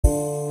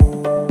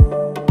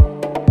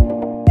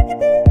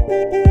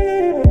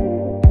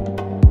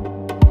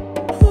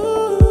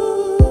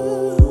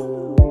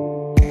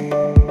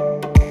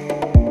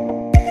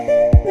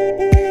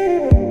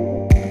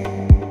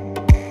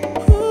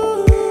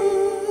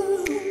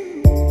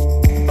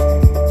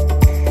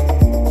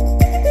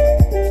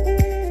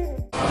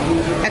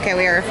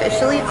we are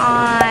officially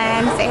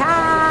on. Say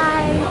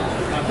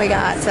hi. We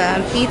got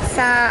some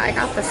pizza. I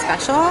got the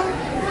special,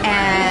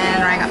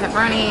 and Ryan got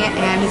pepperoni,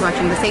 and he's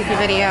watching the safety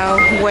video,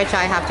 which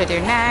I have to do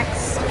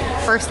next.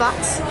 First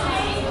thoughts?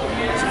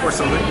 So far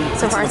so good.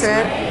 So far so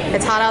good.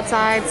 It's hot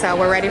outside, so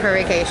we're ready for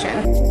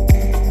vacation.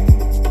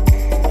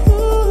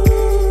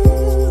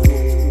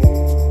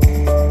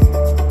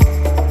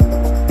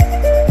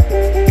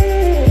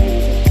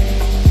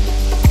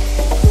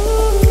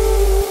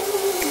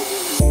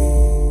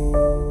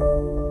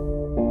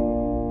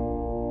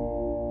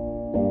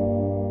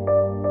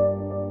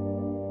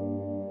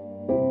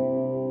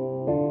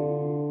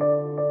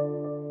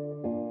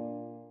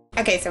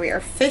 Okay, so we are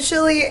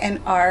officially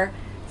in our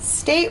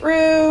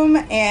stateroom,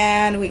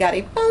 and we got a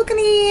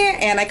balcony,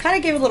 and I kind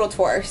of gave a little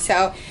tour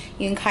so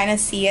you can kind of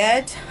see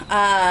it.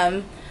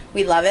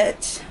 We love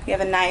it. We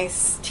have a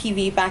nice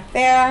TV back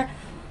there,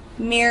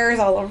 mirrors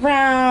all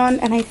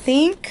around, and I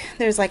think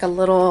there's like a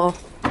little,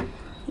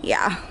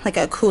 yeah, like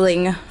a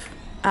cooling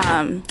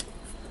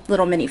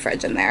little mini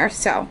fridge in there.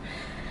 So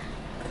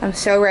I'm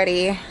so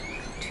ready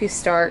to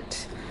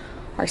start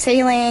our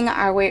sailing.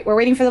 We're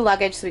waiting for the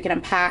luggage so we can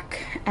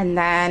unpack, and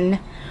then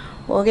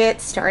we'll get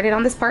started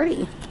on this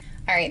party.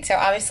 All right, so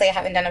obviously I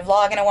haven't done a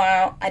vlog in a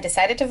while. I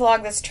decided to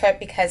vlog this trip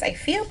because I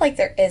feel like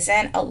there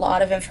isn't a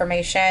lot of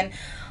information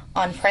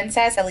on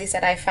Princess, at least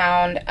that I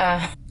found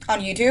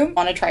on YouTube. I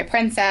want to try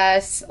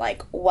Princess,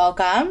 like,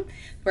 welcome.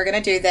 We're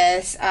gonna do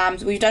this.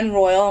 We've done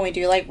Royal, and we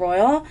do like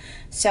Royal,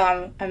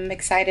 so I'm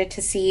excited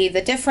to see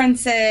the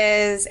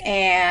differences,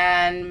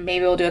 and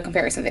maybe we'll do a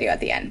comparison video at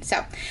the end.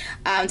 So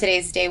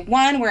today's day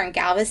one. We're in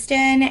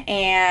Galveston,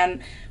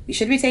 and we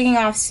should be taking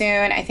off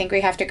soon. I think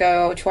we have to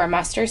go to our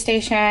muster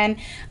station.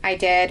 I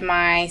did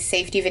my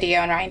safety video,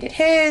 and Ryan did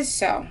his,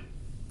 so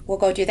we'll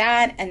go do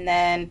that, and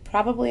then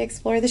probably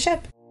explore the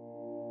ship.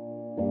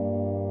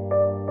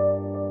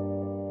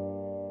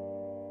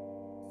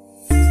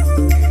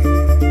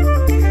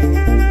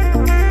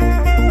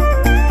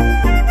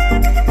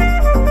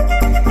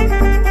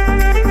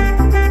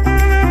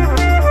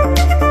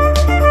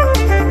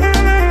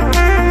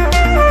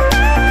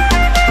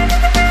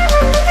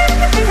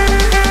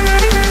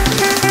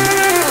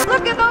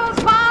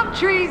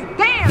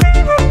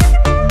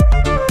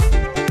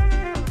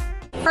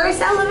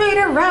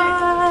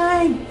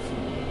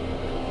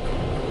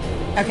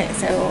 Okay,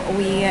 so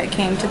we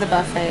came to the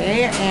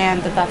buffet,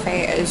 and the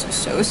buffet is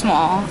so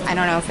small. I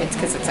don't know if it's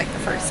because it's like the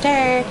first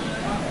day.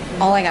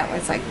 All I got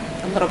was like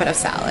a little bit of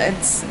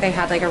salads. They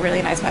had like a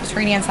really nice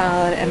Mediterranean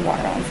salad and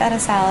watermelon feta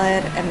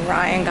salad, and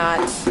Ryan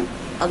got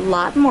a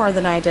lot more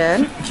than I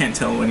did. Can't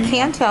tell when you...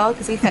 Can't tell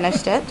because he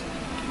finished it.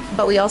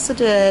 But we also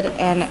did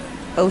an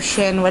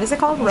Ocean, what is it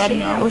called?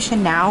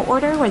 Ocean Now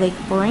order, where they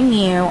bring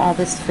you all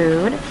this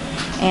food.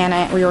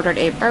 And we ordered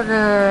a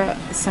burger,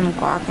 some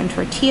guac and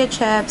tortilla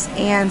chips,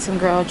 and some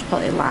grilled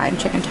chipotle lime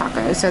chicken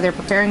tacos. So they're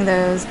preparing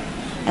those,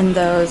 and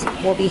those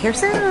will be here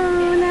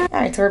soon. All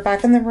right, so we're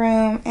back in the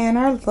room, and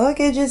our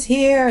luggage is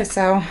here.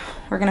 So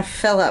we're gonna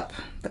fill up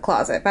the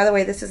closet. By the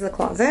way, this is the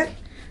closet.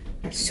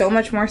 So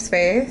much more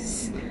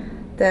space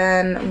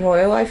than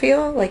Royal, I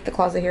feel. Like, the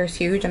closet here is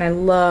huge, and I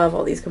love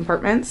all these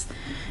compartments.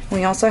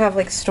 We also have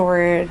like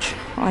storage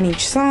on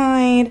each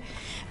side,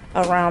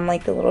 around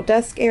like the little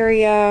desk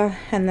area,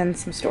 and then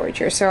some storage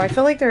here. So I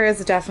feel like there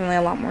is definitely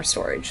a lot more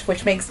storage,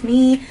 which makes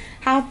me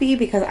happy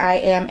because I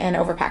am an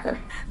overpacker.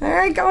 All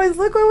right, guys,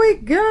 look what we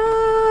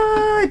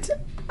got.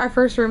 Our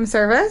first room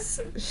service.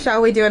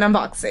 Shall we do an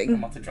unboxing? I'm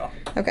about to drop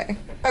it. Okay.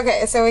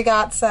 Okay, so we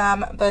got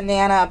some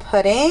banana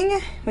pudding.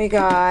 We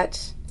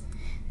got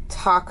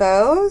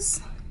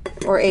tacos,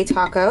 or a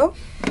taco.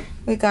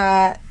 We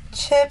got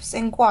chips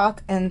and guac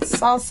and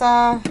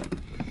salsa.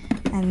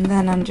 And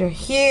then under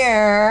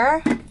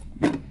here,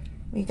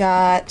 we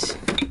got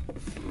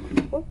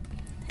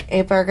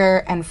a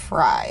burger and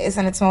fries,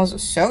 and it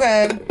smells so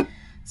good.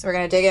 So we're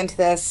gonna dig into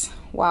this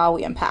while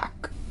we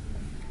unpack.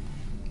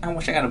 I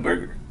wish I got a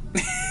burger.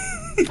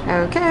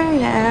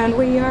 Okay, and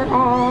we are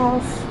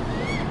off.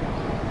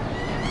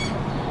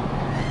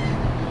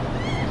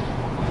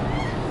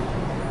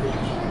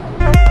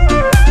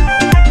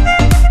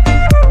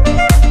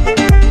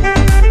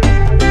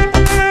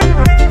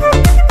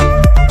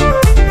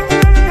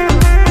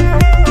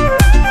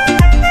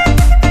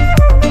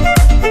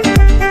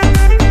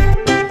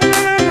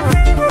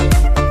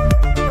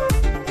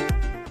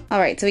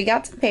 Alright, so we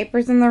got some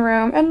papers in the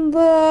room, and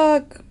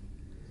look!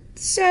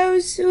 So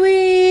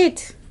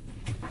sweet!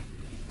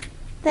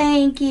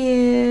 Thank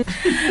you!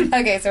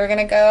 Okay, so we're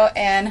gonna go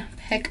and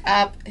pick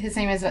up, his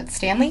name is what,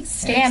 Stanley?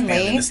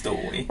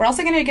 Stanley. We're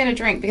also gonna get a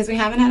drink, because we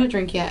haven't had a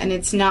drink yet, and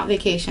it's not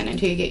vacation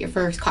until you get your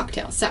first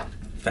cocktail, so.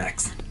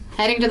 Facts.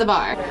 Heading to the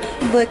bar.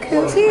 Look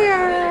who's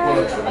here!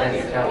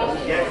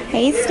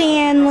 Hey,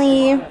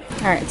 Stanley!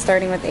 Alright,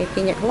 starting with a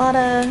pina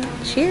colada.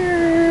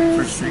 Cheers!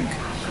 First drink.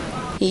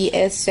 He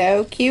is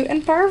so cute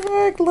and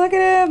perfect. Look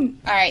at him.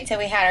 All right, so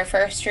we had our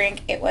first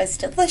drink. It was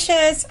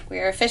delicious.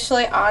 We're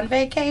officially on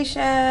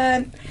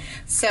vacation.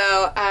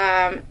 So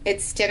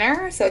it's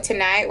dinner. So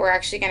tonight we're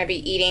actually going to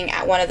be eating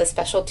at one of the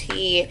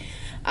specialty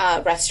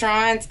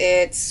restaurant.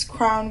 It's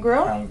Crown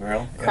Grill. Crown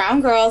Grill. Yeah.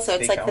 Crown Grill. So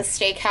it's like the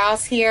Steakhouse.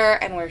 steakhouse here,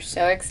 and we're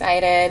so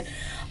excited.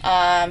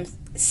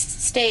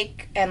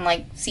 Steak and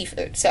like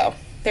seafood. So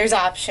there's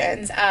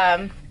options.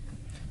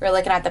 We're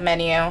looking at the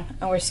menu,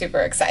 and we're super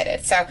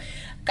excited. So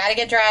gotta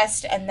get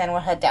dressed, and then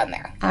we'll head down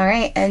there. All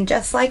right, and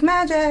just like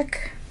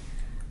magic,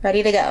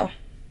 ready to go.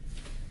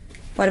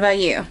 What about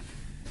you?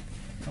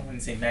 I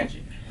wouldn't say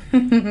magic.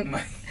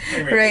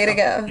 Ready to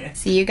go. Yeah.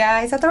 See you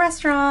guys at the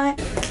restaurant.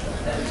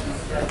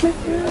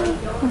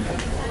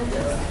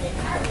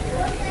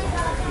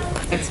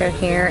 And so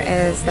here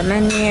is the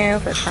menu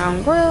for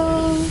Crown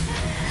Grill.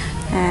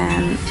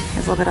 And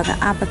there's a little bit of the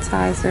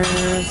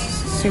appetizers,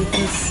 soup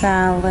and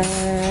salad,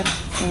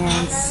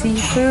 and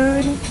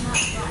seafood.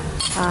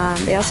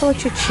 They also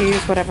let you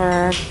choose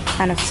whatever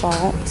kind of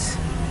salt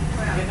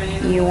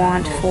you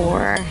want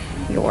for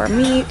your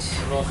meat.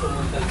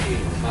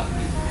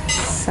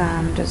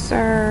 Some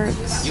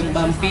desserts.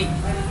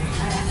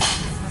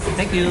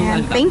 Thank you.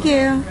 And thank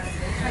you.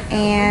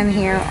 And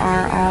here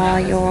are all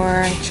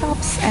your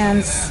chops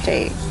and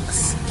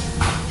steaks.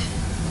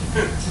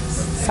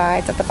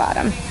 Sides at the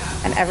bottom.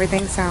 And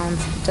everything sounds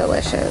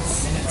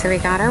delicious. So we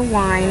got our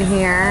wine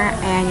here,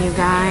 and you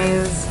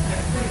guys,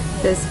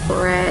 this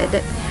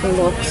bread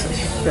looks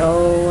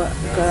so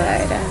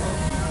good.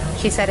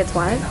 She said it's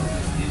what?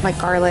 Like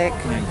garlic.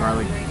 And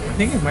garlic. I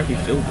think it might be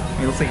filled.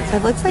 It looks like it's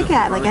It looks like,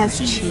 yeah, like it has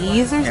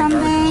cheese or Yeah,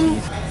 garlic something.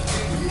 and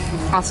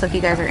cheese. Also, if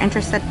you guys are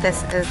interested,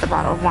 this is the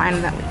bottle of wine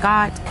that we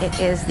got. It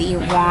is the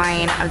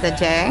wine of the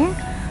day.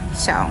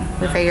 So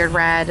we figured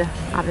red,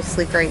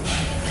 obviously great,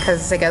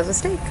 because it goes with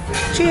steak.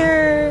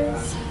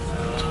 Cheers!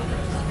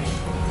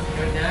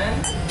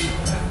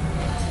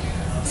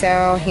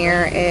 So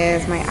here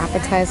is my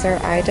appetizer.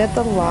 I did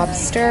the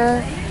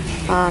lobster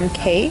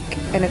cake,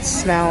 and it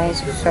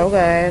smells so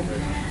good.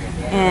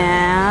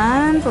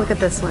 And look at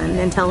this one,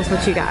 and tell us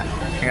what you got.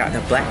 I got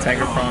the black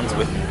tiger prawns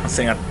with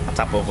sitting on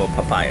top of a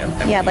papaya.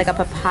 Yeah, like a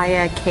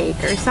papaya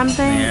cake or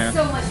something. Yeah.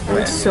 It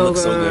looks so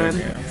good.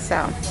 Yeah.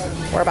 So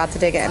we're about to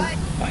dig in.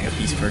 Buy a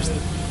piece first.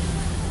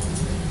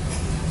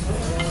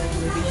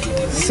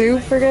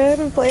 Super good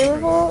and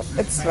flavorful.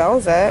 It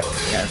smells it.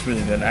 Yeah, it's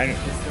really good. I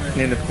didn't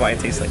know the papaya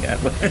tastes like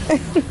that, but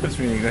it's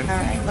really good.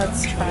 Alright,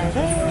 let's try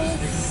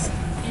this.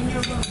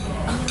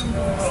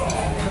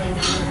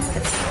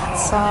 It's hot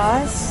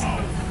sauce.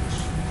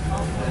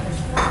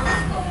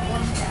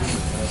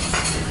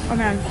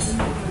 Okay.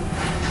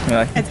 You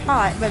like it? It's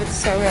hot, but it's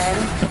so good.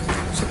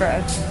 Super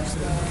good.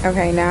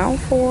 Okay, now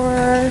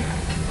for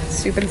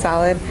soup and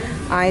salad.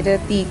 I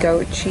did the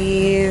goat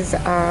cheese,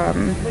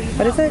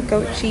 what is it?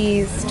 Goat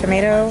cheese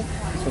tomato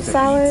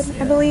salad,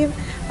 I believe.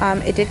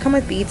 It did come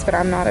with beets, but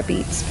I'm not a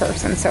beets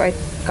person, so I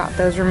got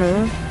those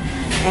removed.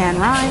 And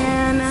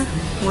Ryan,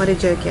 what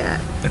did you get?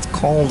 It's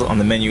called on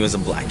the menu as a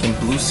black and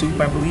blue soup,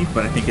 I believe,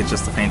 but I think it's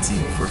just a fancy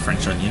for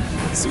French onion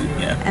soup,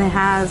 yeah. And it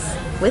has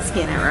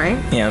whiskey in it, right?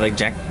 Yeah, like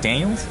Jack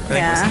Daniels? I think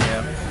Yeah.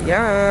 it's-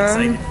 Yeah.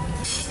 Excited.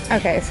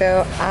 Okay,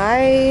 so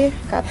I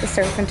got the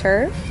surf and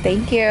turf.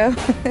 Thank you.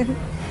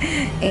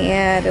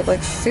 And it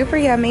looks super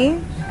yummy.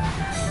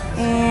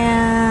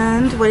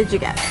 And what did you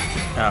get?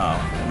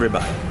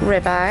 Ribeye.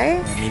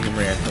 Ribeye. Medium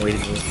rare. Wait a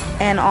minute.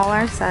 And all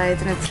our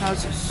sides, and it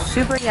smells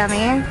super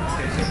yummy.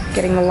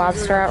 Getting the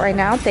lobster out right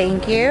now.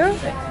 Thank you.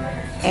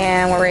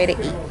 And we're ready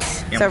to eat.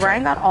 So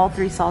Ryan got all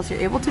 3 salts. You're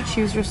able to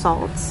choose your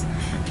salts.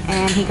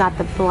 And he got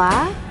the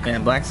black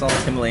And black salt,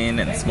 Himalayan,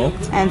 and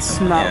smoked. and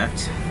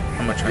smoked. Yeah.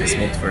 I'm gonna try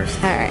smoked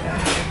first. All right.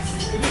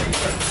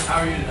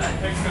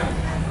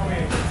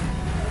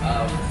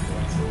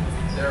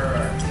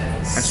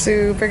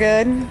 Super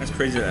good. That's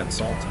crazy that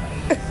salt.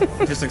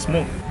 It's just like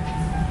smoke.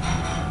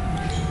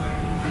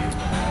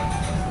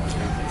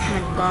 Oh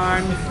my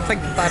god. It's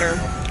like butter.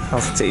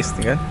 How's it taste?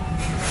 Good?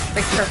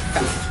 Like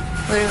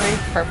perfect. Literally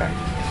perfect.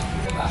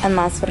 And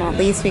last but not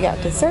least, we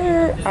got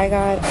dessert. I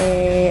got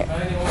a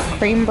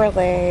creme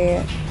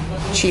brulee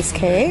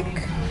cheesecake.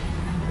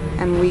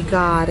 And we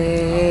got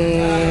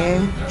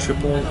a...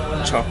 Triple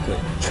chocolate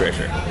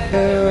treasure.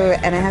 Ooh,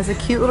 and it has a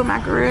cute little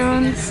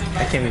macaroons.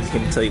 I can't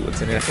even tell you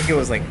what's in it. I think it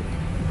was like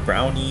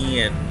brownie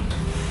and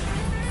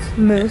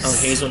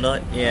Mousse.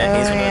 hazelnut. Yeah, Oh,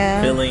 hazelnut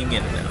yeah. filling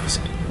and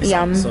it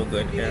Yum. sounds so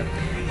good. Yeah.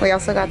 We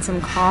also got some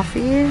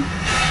coffee.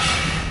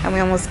 And we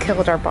almost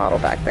killed our bottle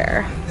back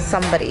there.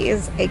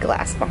 Somebody's a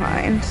glass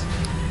behind.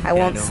 I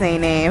won't know. say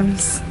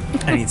names.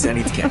 I need to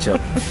catch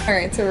up.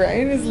 Alright, so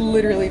Ryan is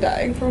literally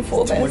dying from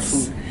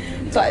fullness. food.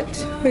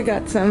 But we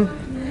got some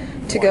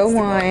to-go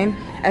wine,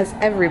 as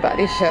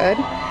everybody should.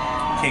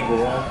 Can't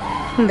go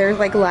wrong. There's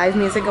like live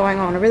music going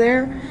on over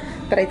there.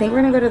 But I think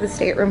we're gonna go to the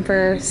stateroom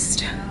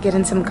first, get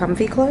in some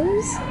comfy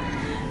clothes,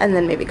 and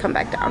then maybe come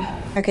back down.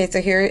 Okay,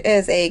 so here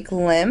is a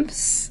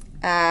glimpse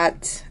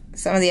at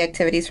some of the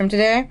activities from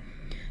today.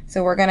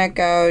 So we're gonna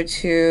go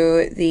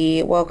to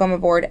the welcome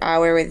aboard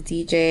hour with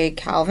DJ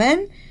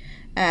Calvin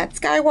at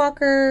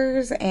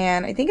Skywalker's,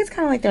 and I think it's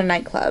kind of like their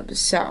nightclub.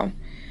 So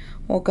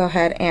we'll go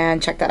ahead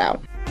and check that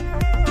out.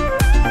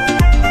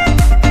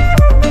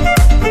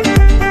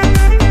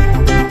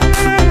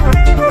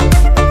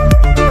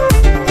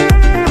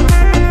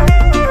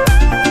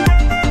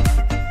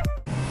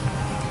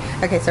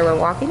 Okay, so we're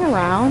walking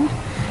around,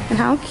 and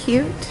how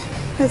cute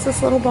is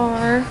this little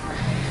bar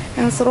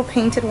and this little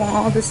painted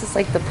wall. This is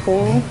like the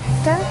pool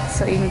deck,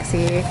 so you can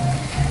see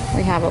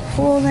we have a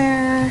pool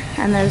there,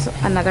 and there's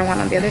another one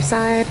on the other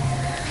side.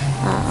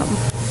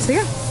 So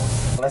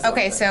yeah.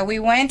 Okay, so we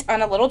went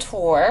on a little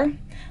tour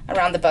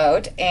around the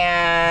boat,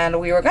 and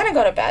we were gonna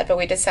go to bed, but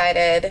we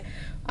decided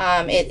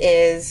it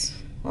is,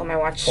 well, my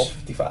watch,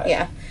 12:55.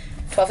 Yeah,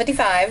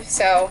 12:55.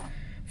 So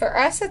for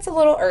us, it's a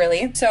little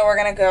early. So we're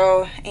gonna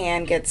go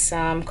and get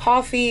some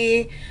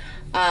coffee,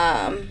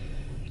 and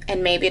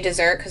maybe a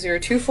dessert because we were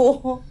too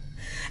full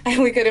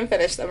and we couldn't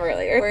finish them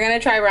earlier. We're gonna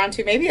try round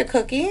two, maybe a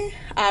cookie,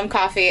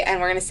 coffee,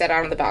 and we're gonna sit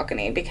out on the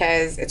balcony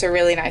because it's a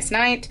really nice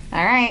night.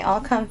 All right, all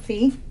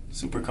comfy.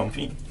 Super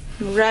comfy.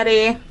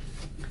 Ready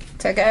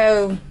to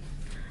go.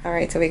 All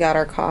right, so we got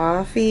our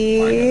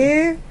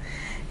coffee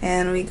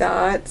and we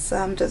got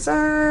some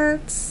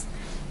desserts,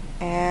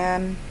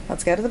 and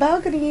let's go to the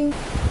balcony.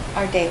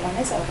 Our day one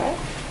is over.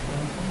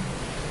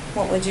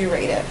 What would you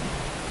rate it?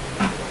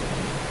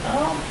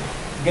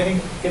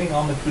 Getting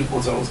on the cruise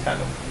was always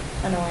kind of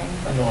Annoying,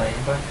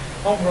 but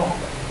overall,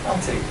 I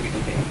would say pretty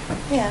good game.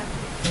 Yeah.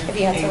 If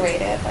you had to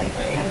rate it, like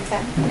out of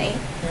 10, an 8?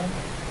 Yeah.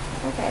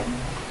 Okay.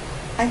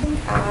 I think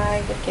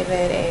I would give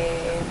it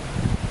a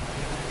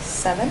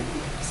 7,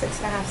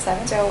 6.5,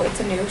 7. So it's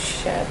a new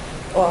ship,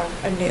 or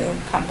a new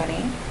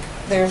company.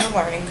 There's a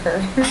learning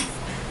curve.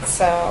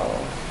 So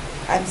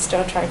I'm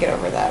still trying to get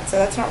over that. So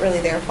that's not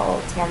really their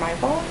fault, it's more my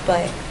fault,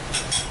 but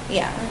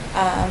yeah.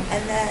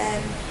 And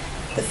then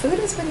the food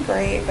has been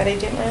great, but I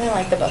didn't really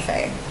like the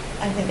buffet.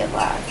 I think it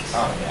lacked.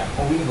 Oh yeah,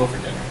 well we can go for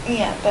dinner.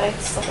 Yeah, but I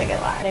still think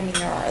it lacked. I mean,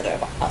 there are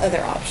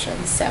other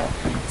options, so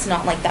it's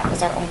not like that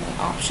was our only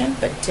option,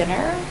 but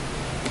dinner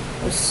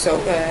was so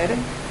good,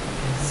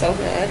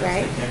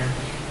 right? Dinner.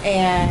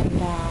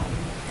 And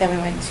then we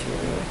went to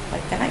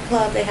like the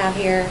nightclub they have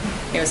here.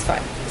 It was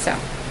fun. So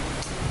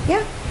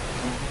yeah.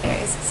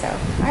 Anyways, so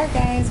alright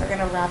guys, we're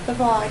gonna wrap the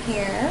vlog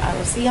here. I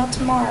will see y'all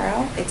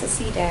tomorrow. It's a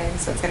sea day,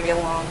 so it's gonna be a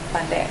long,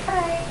 fun day.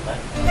 Bye.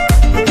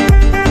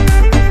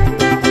 Bye.